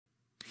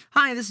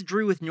Hi, this is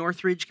Drew with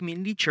Northridge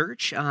Community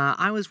Church.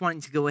 I was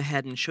wanting to go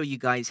ahead and show you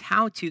guys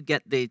how to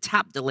get the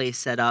tap delay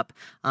set up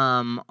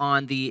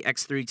on the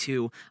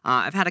X32.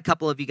 I've had a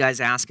couple of you guys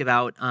ask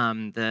about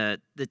the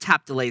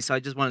tap delay, so I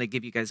just wanted to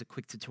give you guys a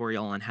quick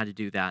tutorial on how to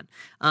do that.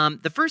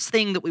 The first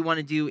thing that we want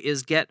to do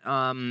is get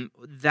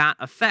that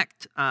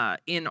effect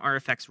in our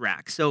effects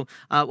rack. So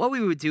what we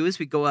would do is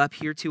we go up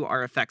here to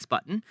our effects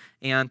button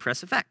and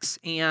press effects.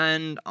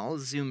 And I'll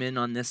zoom in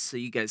on this so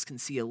you guys can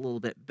see a little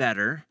bit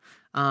better.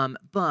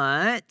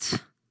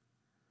 But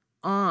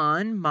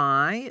on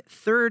my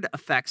third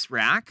effects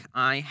rack,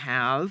 I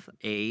have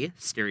a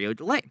stereo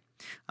delay.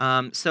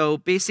 So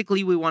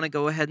basically, we want to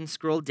go ahead and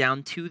scroll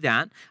down to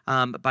that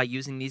by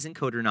using these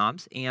encoder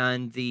knobs,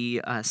 and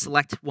the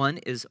select one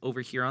is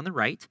over here on the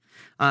right.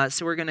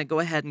 So we're going to go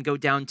ahead and go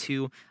down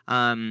to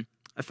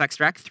effects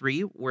rack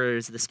 3, where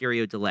is the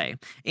stereo delay.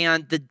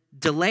 And the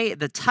delay,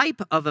 the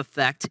type of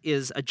effect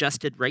is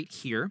adjusted right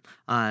here.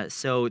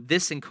 So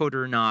this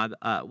encoder knob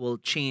will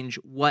change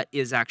what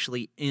is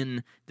actually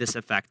in this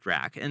effect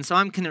rack. And so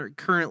I'm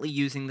currently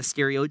using the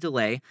stereo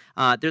delay.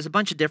 There's a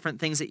bunch of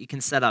different things that you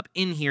can set up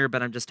in here,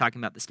 but I'm just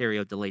talking about the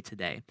stereo delay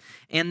today.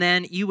 And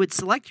then you would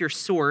select your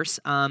source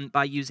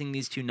by using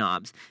these two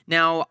knobs.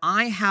 Now,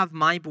 I have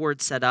my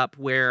board set up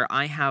where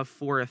I have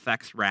 4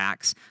 effects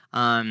racks.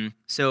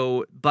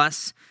 So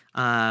bus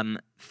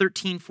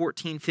 13,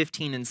 14,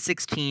 15, and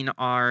 16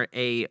 are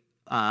a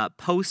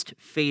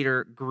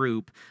post-fader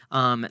group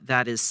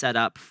that is set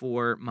up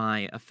for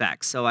my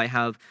effects. So I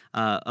have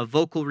a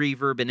vocal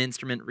reverb, an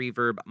instrument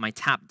reverb, my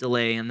tap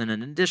delay, and then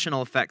an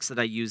additional effects that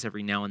I use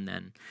every now and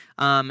then.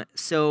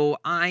 So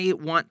I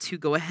want to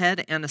go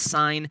ahead and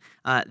assign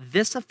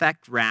this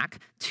effect rack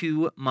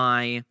to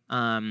my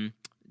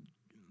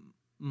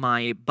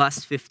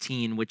bus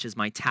 15, which is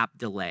my tap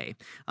delay.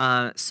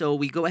 So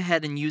we go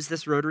ahead and use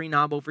this rotary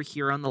knob over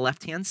here on the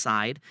left-hand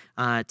side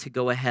to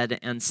go ahead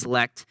and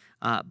select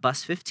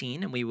bus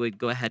 15, and we would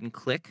go ahead and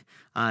click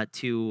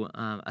to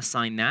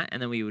assign that,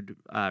 and then we would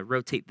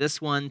rotate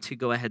this one to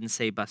go ahead and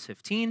say bus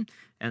 15,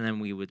 and then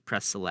we would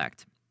press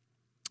select.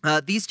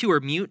 These two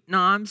are mute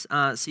knobs,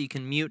 so you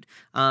can mute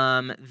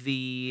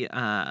the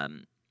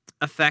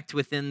effect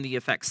within the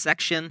effects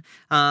section.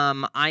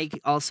 I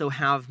also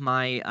have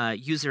my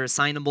user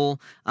assignable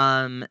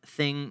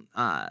thing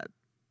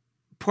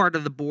part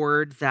of the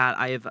board that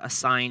I have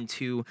assigned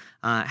to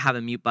have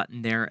a mute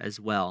button there as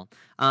well.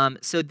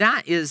 So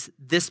that is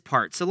this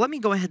part. So let me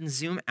go ahead and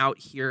zoom out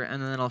here,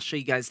 and then I'll show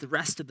you guys the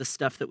rest of the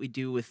stuff that we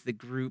do with the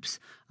groups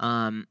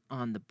on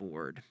the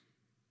board.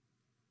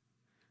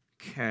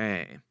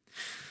 Okay.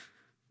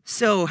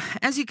 So,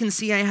 as you can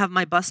see, I have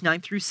my bus 9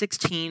 through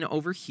 16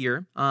 over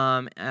here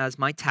as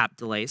my tap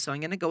delay. So I'm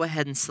going to go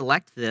ahead and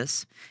select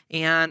this,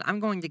 and I'm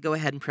going to go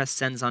ahead and press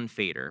Sends on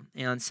Fader.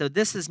 And so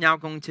this is now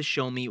going to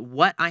show me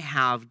what I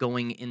have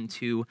going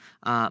into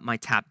my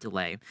tap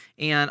delay.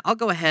 And I'll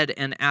go ahead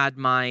and add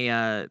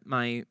my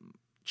my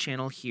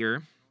channel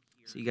here,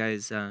 so you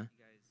guys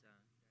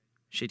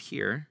should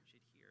hear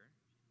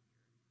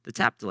the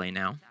tap delay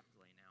now.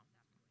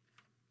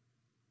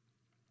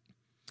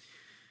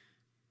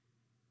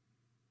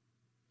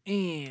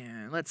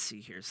 And let's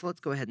see here. So let's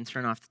go ahead and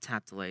turn off the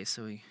tap delay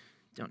so we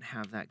don't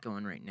have that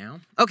going right now.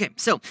 Okay,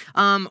 so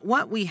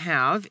what we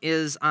have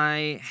is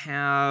I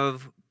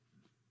have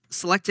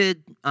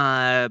selected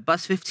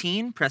bus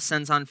 15, press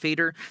Sends on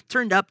Fader,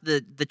 turned up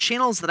the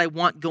channels that I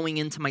want going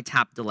into my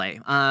tap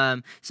delay.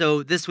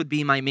 So this would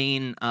be my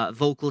main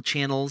vocal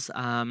channels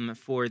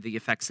for the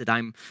effects that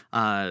I'm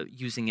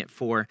using it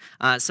for.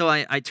 So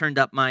I turned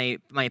up my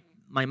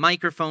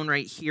microphone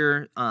right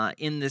here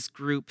in this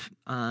group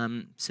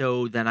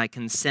so that I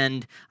can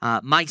send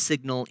my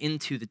signal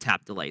into the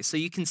tap delay. So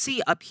you can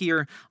see up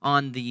here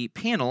on the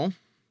panel,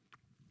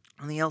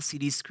 on the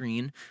LCD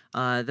screen,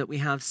 that we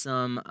have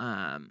some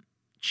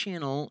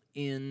channel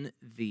in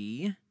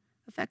the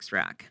effects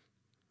rack.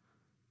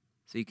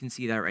 So you can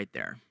see that right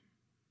there.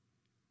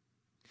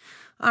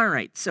 All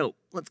right, so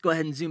let's go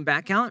ahead and zoom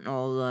back out, and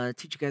I'll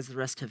teach you guys the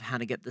rest of how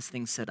to get this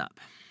thing set up.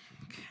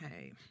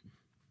 Okay.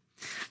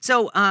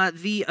 So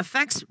the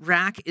effects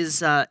rack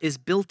is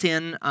built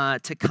in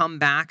to come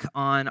back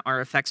on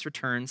our effects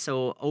return.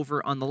 So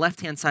over on the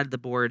left-hand side of the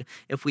board,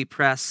 if we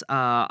press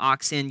aux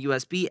in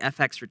USB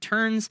FX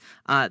returns,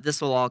 this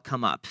will all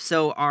come up.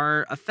 So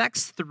our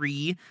effects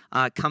 3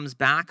 comes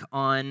back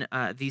on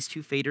these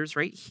two faders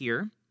right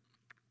here.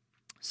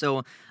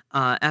 So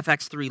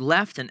FX3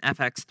 left and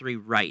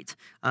FX3 right.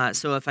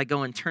 So if I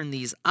go and turn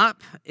these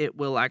up, it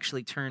will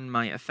actually turn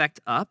my effect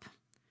up.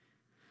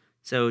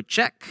 So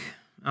check.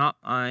 Oh,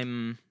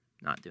 I'm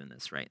not doing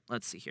this right.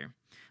 Let's see here.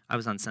 I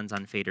was on Sends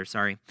on Fader,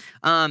 sorry.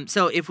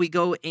 So if we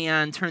go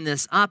and turn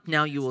this up,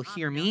 now you will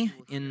hear me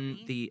in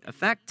the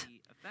effect.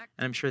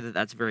 And I'm sure that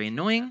that's very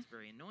annoying.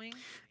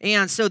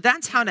 And so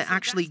that's how to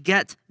actually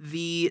get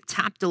the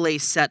tap delay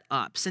set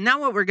up. So now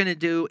what we're going to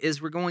do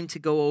is we're going to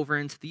go over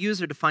into the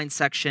user-defined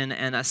section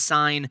and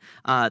assign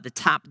the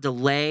tap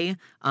delay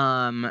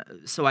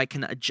so I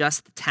can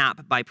adjust the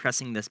tap by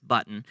pressing this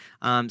button.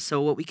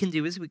 So what we can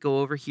do is we go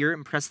over here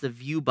and press the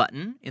View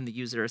button in the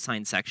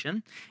user-assigned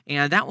section,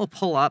 and that will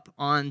pull up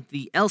on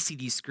the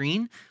LCD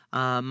screen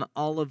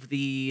all of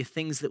the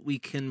things that we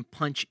can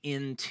punch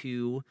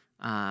into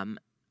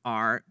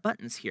our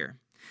buttons here.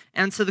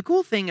 And so the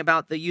cool thing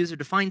about the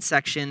user-defined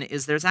section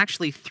is there's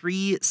actually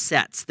 3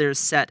 sets. There's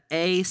set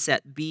A,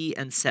 set B,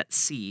 and set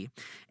C.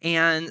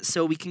 And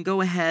so we can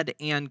go ahead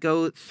and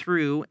go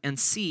through and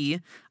see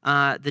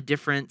the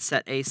different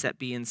set A, set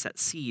B, and set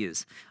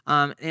C's.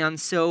 And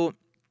so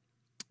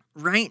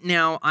right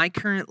now I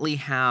currently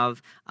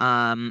have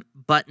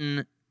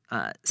button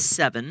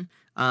 7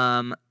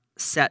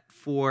 set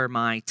for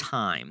my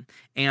time,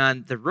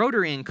 and the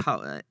rotary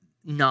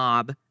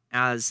knob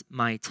as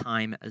my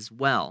time as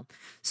well.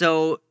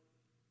 So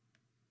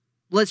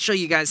let's show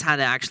you guys how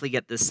to actually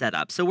get this set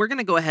up. So we're going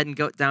to go ahead and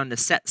go down to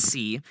set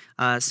C.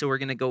 So we're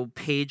going to go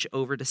page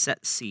over to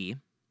set C.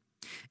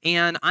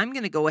 And I'm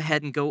going to go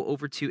ahead and go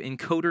over to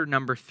encoder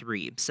number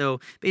 3. So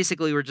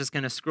basically, we're just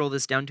going to scroll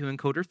this down to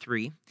encoder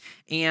 3.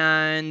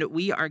 And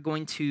we are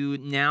going to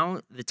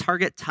now, the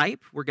target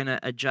type, we're going to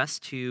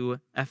adjust to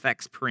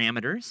FX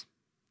parameters.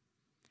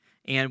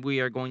 And we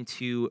are going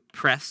to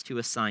press to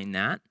assign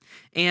that.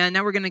 And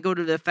now we're going to go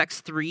to the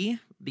FX3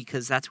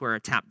 because that's where our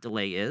tap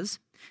delay is,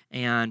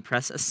 and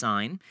press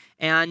assign.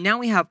 And now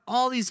we have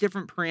all these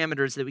different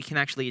parameters that we can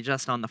actually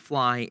adjust on the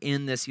fly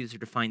in this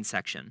user-defined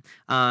section.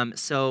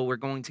 So we're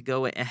going to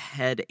go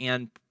ahead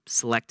and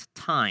select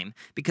time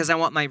because I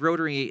want my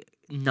rotary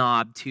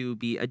knob to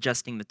be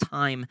adjusting the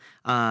time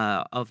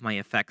of my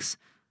effects.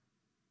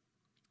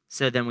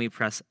 So then we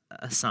press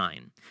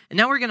assign. And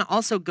now we're going to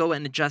also go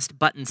and adjust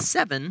button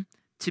 7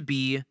 to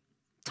be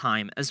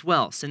time as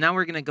well. So now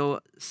we're going to go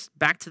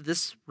back to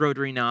this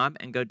rotary knob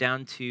and go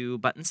down to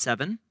button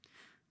 7,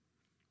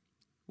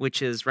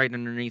 which is right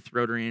underneath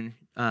rotary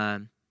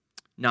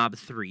knob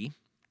 3.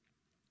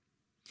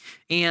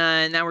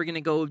 And now we're going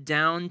to go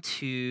down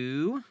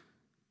to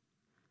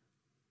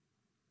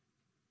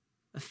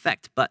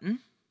effect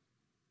button.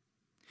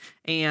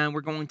 And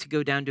we're going to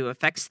go down to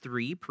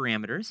FX3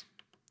 parameters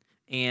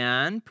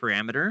and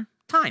parameter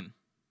time,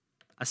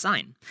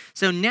 assign.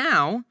 So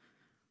now,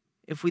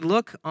 if we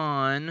look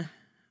on,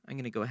 I'm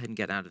going to go ahead and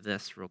get out of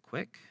this real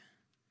quick.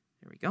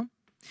 There we go.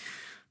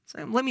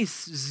 So let me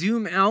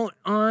zoom out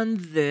on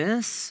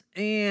this.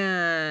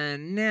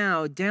 And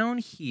now down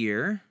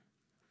here,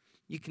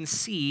 you can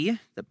see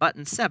that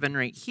button 7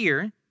 right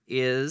here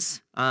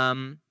is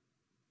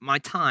my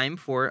time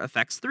for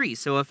FX3.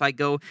 So if I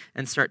go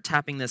and start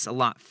tapping this a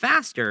lot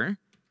faster,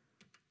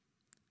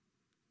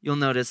 you'll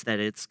notice that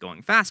it's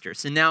going faster.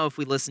 So now if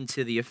we listen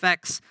to the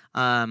effects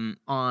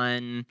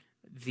on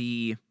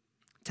the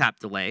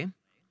tap delay,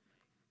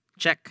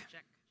 check,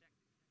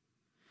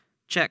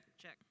 check,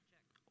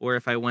 or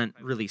if I went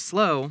really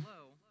slow,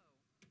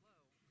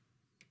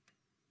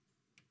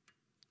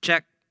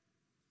 check,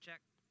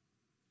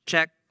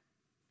 check.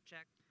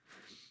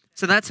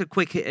 So that's a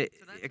quick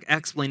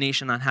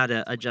explanation on how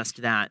to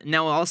adjust that.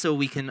 Now also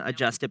we can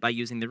adjust it by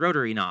using the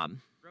rotary knob.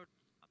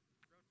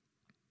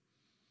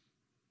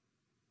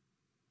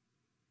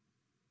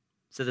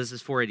 So this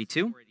is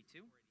 482.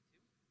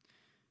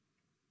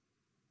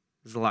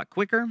 This is a lot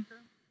quicker.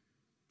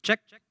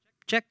 Check,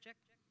 check.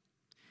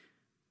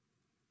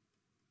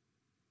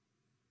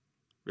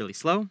 Really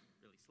slow.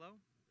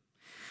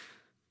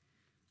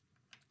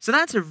 So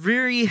that's a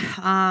very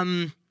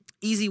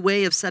easy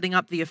way of setting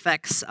up the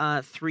effects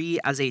 3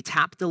 as a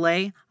tap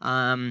delay.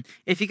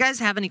 If you guys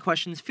have any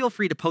questions, feel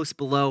free to post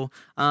below.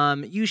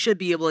 You should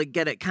be able to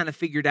get it kind of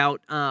figured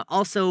out.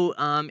 Also,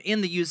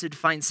 in the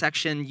user-defined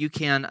section, you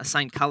can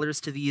assign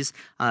colors to these.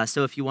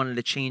 So if you wanted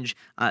to change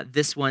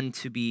this one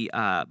to be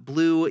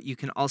blue, you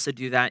can also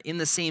do that in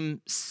the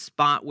same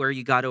spot where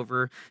you got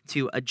over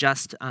to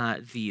adjust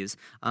these.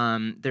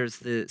 There's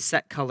the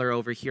set color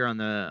over here on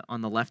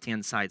the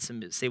left-hand side. So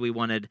say we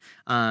wanted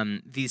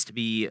these to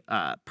be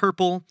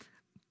purple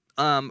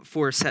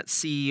for set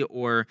C,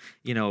 or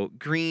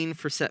green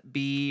for set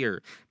B,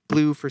 or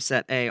blue for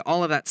set A.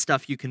 All of that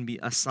stuff you can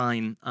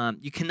assign.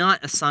 You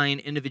cannot assign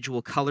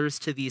individual colors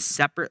to these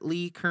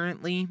separately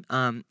currently.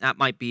 That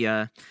might be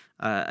a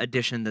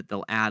addition that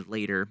they'll add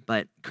later,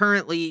 but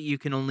currently you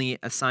can only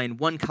assign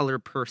one color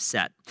per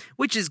set,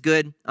 which is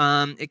good.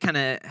 It kind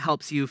of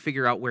helps you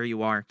figure out where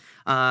you are.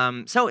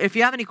 So if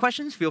you have any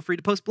questions, feel free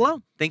to post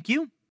below. Thank you.